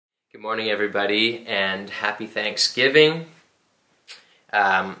Good morning, everybody, and happy Thanksgiving.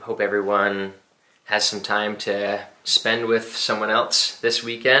 Hope everyone has some time to spend with someone else this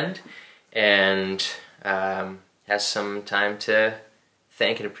weekend and has some time to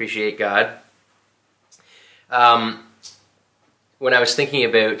thank and appreciate God. When I was thinking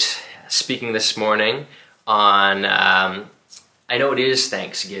about speaking this morning on, I know it is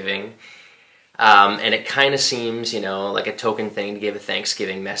Thanksgiving, and it kind of seems, like a token thing to give a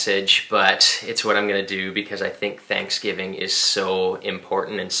Thanksgiving message, but it's what I'm going to do because I think Thanksgiving is so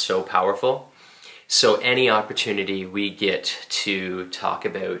important and so powerful. So any opportunity we get to talk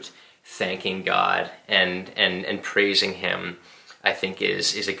about thanking God and praising Him, I think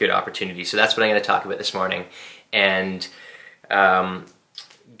is a good opportunity. So that's what I'm going to talk about this morning. And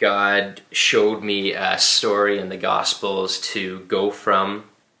God showed me a story in the Gospels to go from.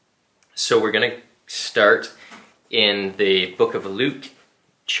 So we're going to start in the book of Luke,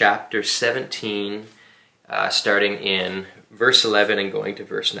 chapter 17, starting in verse 11 and going to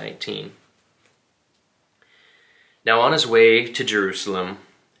verse 19. Now on his way to Jerusalem,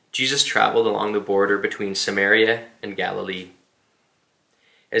 Jesus traveled along the border between Samaria and Galilee.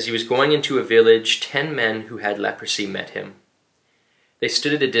 As he was going into a village, 10 men who had leprosy met him. They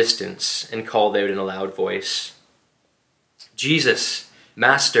stood at a distance and called out in a loud voice, "Jesus,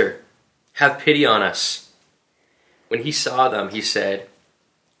 Master, have pity on us." When he saw them, he said,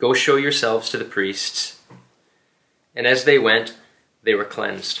 "Go show yourselves to the priests." And as they went, they were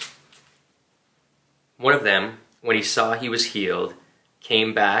cleansed. One of them, when he saw he was healed,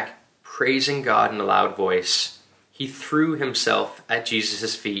 came back, praising God in a loud voice. He threw himself at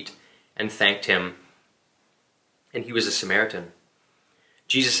Jesus' feet and thanked him. And he was a Samaritan.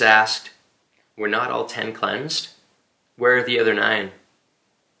 Jesus asked, "Were not all 10 cleansed? Where are the other 9?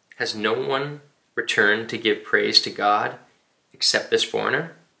 Has no one returned to give praise to God except this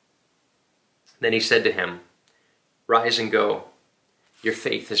foreigner?" Then he said to him, "Rise and go. Your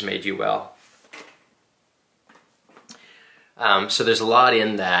faith has made you well." So there's a lot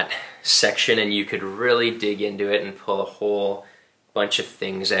in that section, and you could really dig into it and pull a whole bunch of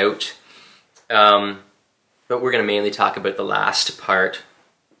things out. But we're going to mainly talk about the last part.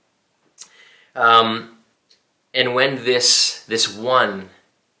 And when this one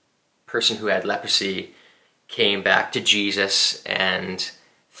person who had leprosy came back to Jesus and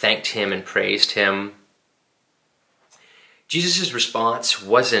thanked him and praised him, Jesus' response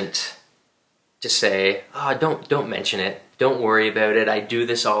wasn't to say, "Oh, don't mention it. Don't worry about it. I do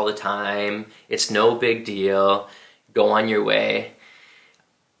this all the time. It's no big deal. Go on your way."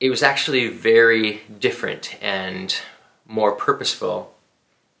 It was actually very different and more purposeful.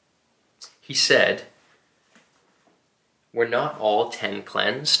 He said, "Were not all 10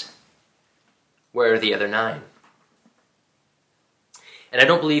 cleansed? Where are the other 9? And I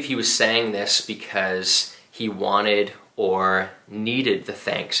don't believe he was saying this because he wanted or needed the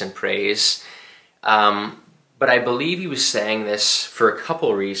thanks and praise. But I believe he was saying this for a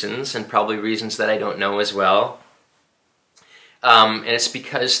couple reasons, and probably reasons that I don't know as well. And it's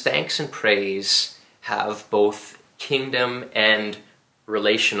because thanks and praise have both kingdom and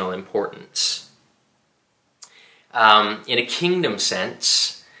relational importance. In a kingdom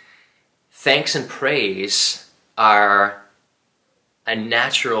sense, thanks and praise are a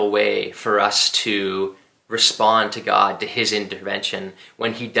natural way for us to respond to God, to His intervention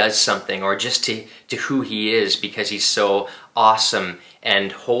when He does something, or just to who He is because He's so awesome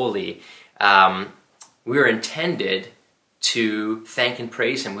and holy. We were intended to thank and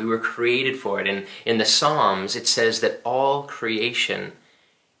praise Him. We were created for it. And in the Psalms, it says that all creation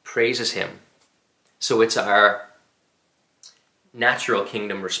praises Him. So it's our natural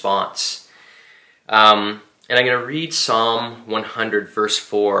kingdom response. And I'm going to read Psalm 100, verse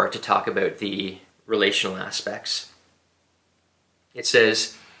 4 to talk about the relational aspects. It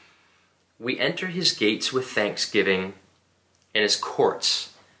says, "We enter His gates with thanksgiving and His courts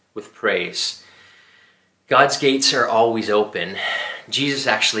with praise." God's gates are always open. Jesus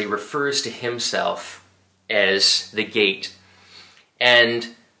actually refers to Himself as the gate.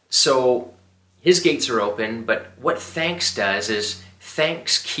 And so His gates are open, but what thanks does is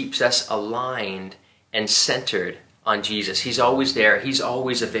thanks keeps us aligned and centered on Jesus. He's always there. He's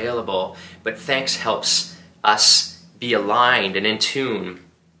always available. But thanks helps us be aligned and in tune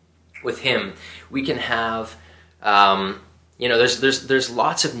with Him. We can have, there's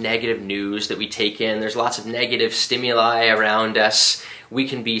lots of negative news that we take in. There's lots of negative stimuli around us. We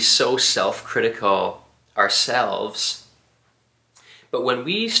can be so self-critical ourselves. But when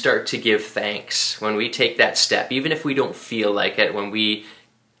we start to give thanks, when we take that step, even if we don't feel like it, when we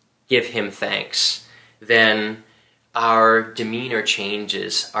give Him thanks, then our demeanor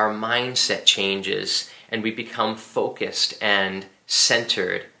changes, our mindset changes, and we become focused and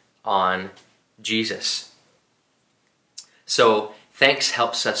centered on Jesus. So thanks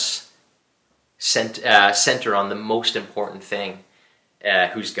helps us center on the most important thing,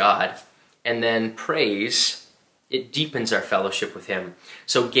 who's God. And then praise, it deepens our fellowship with him.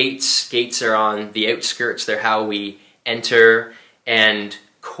 So gates are on the outskirts. They're how we enter, and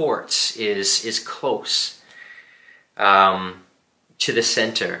courts is close to the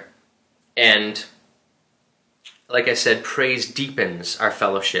center. And like I said, praise deepens our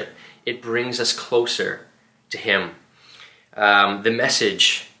fellowship. It brings us closer to him. The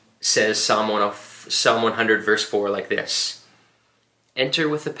Message says Psalm 100 verse 4 like this: enter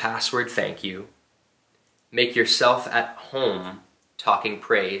with the password thank you. Make yourself at home talking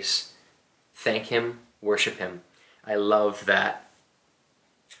praise. Thank him, worship him. I love that.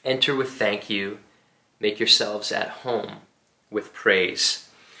 Enter with thank you. Make yourselves at home with praise.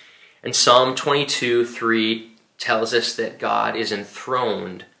 And Psalm 22:3 tells us that God is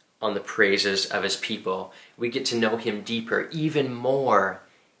enthroned on the praises of his people. We get to know him deeper, even more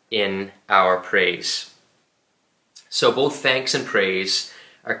in our praise. So both thanks and praise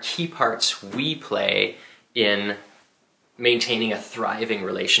are key parts we play in maintaining a thriving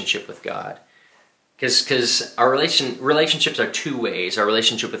relationship with God. Because our relationships are two ways. Our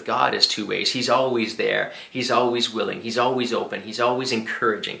relationship with God is two ways. He's always there. He's always willing. He's always open. He's always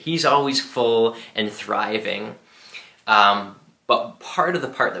encouraging. He's always full and thriving. But part of the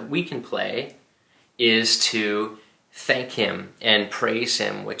part that we can play is to thank him and praise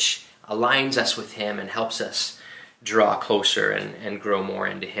him, which aligns us with him and helps us draw closer and grow more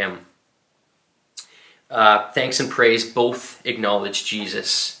into him. Thanks and praise both acknowledge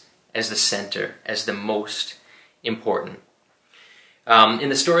Jesus as the center, as the most important. In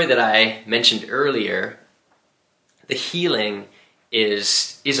the story that I mentioned earlier, the healing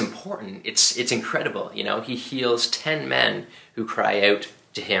is important. It's incredible. You know, he heals 10 men who cry out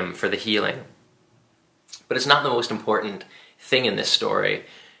to him for the healing. But it's not the most important thing in this story.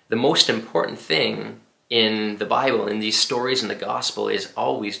 The most important thing in the Bible, in these stories in the gospel, is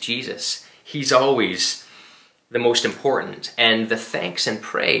always Jesus. He's always the most important. And the thanks and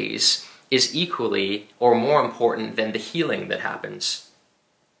praise is equally or more important than the healing that happens.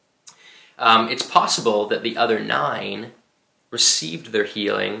 It's possible that the other 9 received their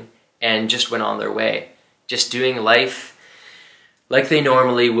healing and just went on their way, just doing life like they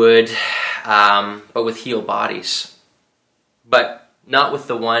normally would, but with healed bodies. But not with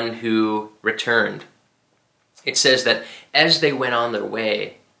the one who returned. It says that as they went on their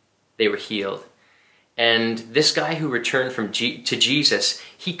way, they were healed. And this guy who returned to Jesus,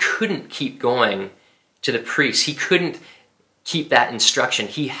 he couldn't keep going to the priest. He couldn't keep that instruction.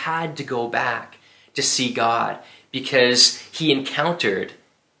 He had to go back to see God because he encountered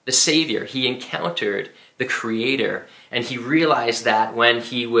the Savior. He encountered the Creator. And he realized that when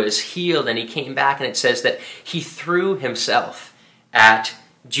he was healed and he came back, and it says that he threw himself at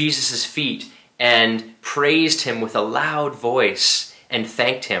Jesus' feet and praised him with a loud voice and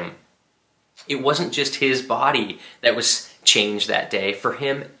thanked him. It wasn't just his body that was changed that day. For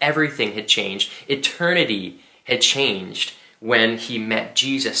him, everything had changed. Eternity had changed when he met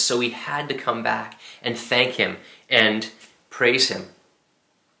Jesus. So he had to come back and thank him and praise him.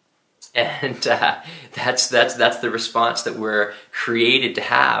 And that's the response that we're created to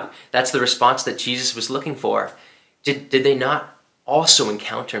have. That's the response that Jesus was looking for. Did they not also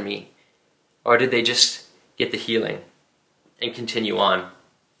encounter me? Or did they just get the healing and continue on?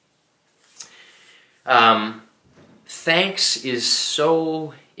 Thanks is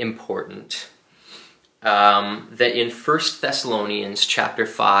so important that in 1 Thessalonians chapter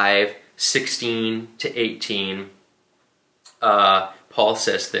 5, 16 to 18, Paul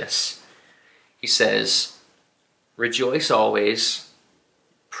says this. He says, rejoice always,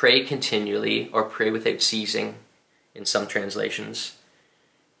 pray continually, or pray without ceasing in some translations.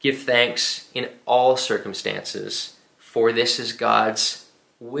 Give thanks in all circumstances, for this is God's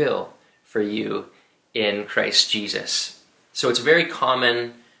will for you in Christ Jesus. So it's a very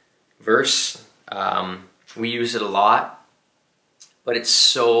common verse. We use it a lot, but it's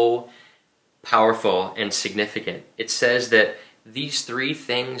so powerful and significant. It says that these 3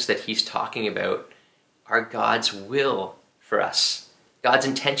 things that he's talking about are God's will for us. God's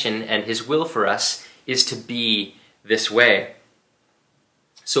intention and his will for us is to be this way.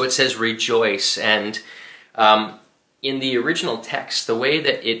 So it says rejoice, and in the original text, the way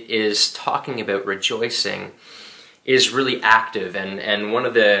that it is talking about rejoicing is really active, and one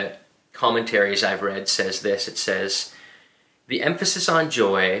of the commentaries I've read says this. It says, the emphasis on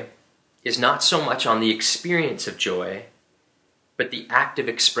joy is not so much on the experience of joy, but the active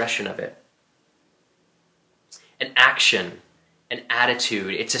expression of it. An action, an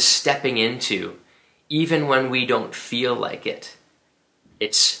attitude, it's a stepping into, even when we don't feel like it.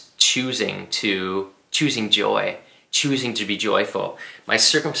 It's choosing joy, choosing to be joyful. My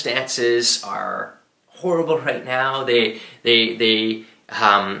circumstances are horrible right now.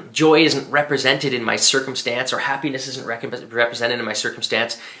 Joy isn't represented in my circumstance, or happiness isn't represented in my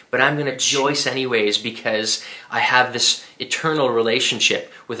circumstance, but I'm going to rejoice anyways because I have this eternal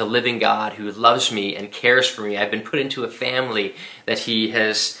relationship with a living God who loves me and cares for me. I've been put into a family that He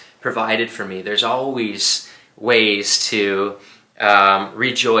has provided for me. There's always ways to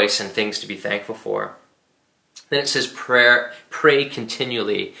rejoice and things to be thankful for. Then it says pray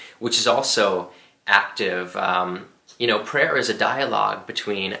continually, which is also active. Prayer is a dialogue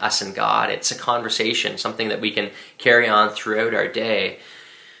between us and God. It's a conversation, something that we can carry on throughout our day.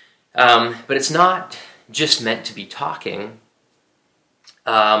 But it's not just meant to be talking.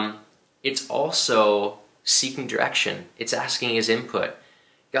 It's also seeking direction. It's asking His input.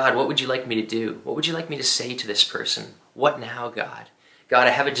 God, what would you like me to do? What would you like me to say to this person? What now, God? God, I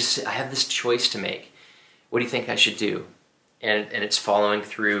have this choice to make. What do you think I should do? And it's following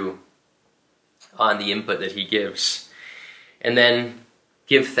through on the input that He gives. And then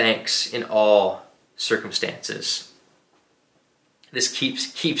give thanks in all circumstances. This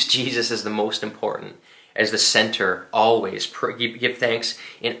keeps Jesus as the most important, as the center always. Give thanks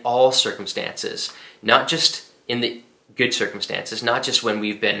in all circumstances, not just in the good circumstances, not just when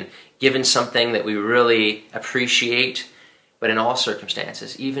we've been given something that we really appreciate, but in all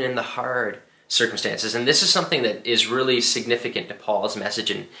circumstances, even in the hard circumstances. And this is something that is really significant to Paul's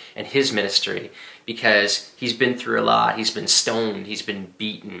message and his ministry, because he's been through a lot. He's been stoned, he's been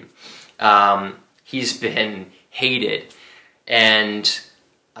beaten, he's been hated, and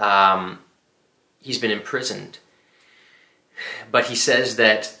he's been imprisoned. But he says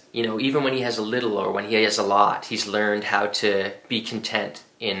that, even when he has a little or when he has a lot, he's learned how to be content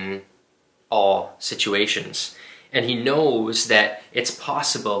in all situations. And he knows that it's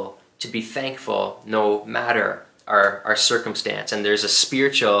possible to be thankful no matter our circumstance. And there's a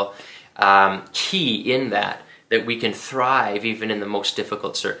spiritual key in that we can thrive even in the most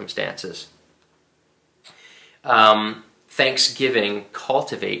difficult circumstances. Thanksgiving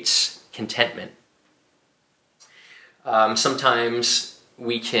cultivates contentment. Sometimes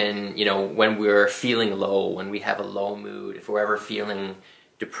we can, when we're feeling low, when we have a low mood, if we're ever feeling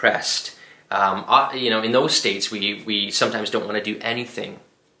depressed, in those states we sometimes don't want to do anything.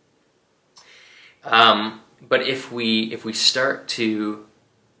 But if we start to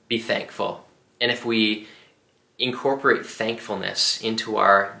be thankful, and if we incorporate thankfulness into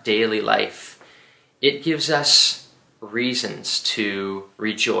our daily life, it gives us reasons to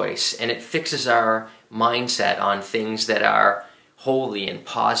rejoice, and it fixes our mindset on things that are holy and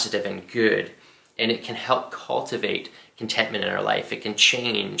positive and good, and it can help cultivate contentment in our life. It can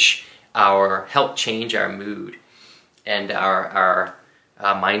help change our mood and our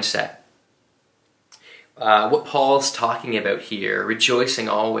mindset. What Paul's talking about here, rejoicing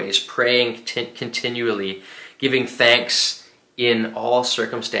always, praying continually, giving thanks in all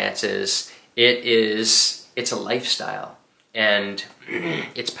circumstances, it's a lifestyle, and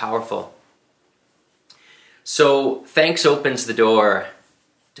it's powerful. So thanks opens the door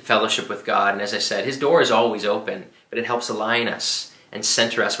to fellowship with God, and as I said, His door is always open, but it helps align us and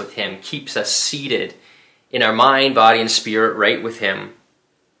center us with Him, keeps us seated in our mind, body, and spirit right with Him.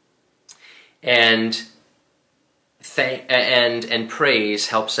 And praise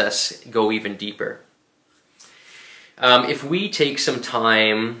helps us go even deeper. If we take some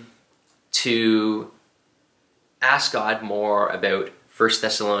time to ask God more about 1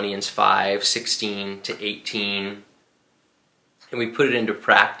 Thessalonians 5:16-18, and we put it into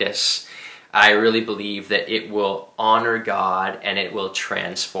practice, I really believe that it will honor God and it will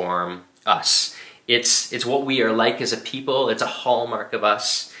transform us. It's what we are like as a people. It's a hallmark of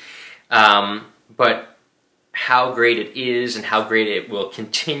us. But how great it is and how great it will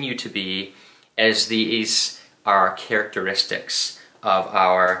continue to be as these are characteristics of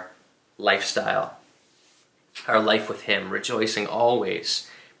our lifestyle, our life with Him, rejoicing always,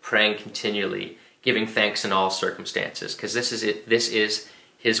 praying continually, giving thanks in all circumstances, because this is it. This is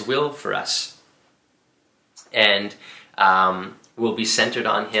His will for us, and we'll be centered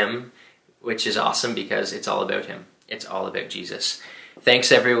on Him, which is awesome because it's all about Him. It's all about Jesus.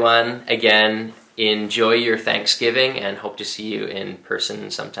 Thanks, everyone. Again, enjoy your Thanksgiving, and hope to see you in person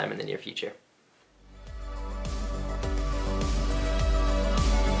sometime in the near future.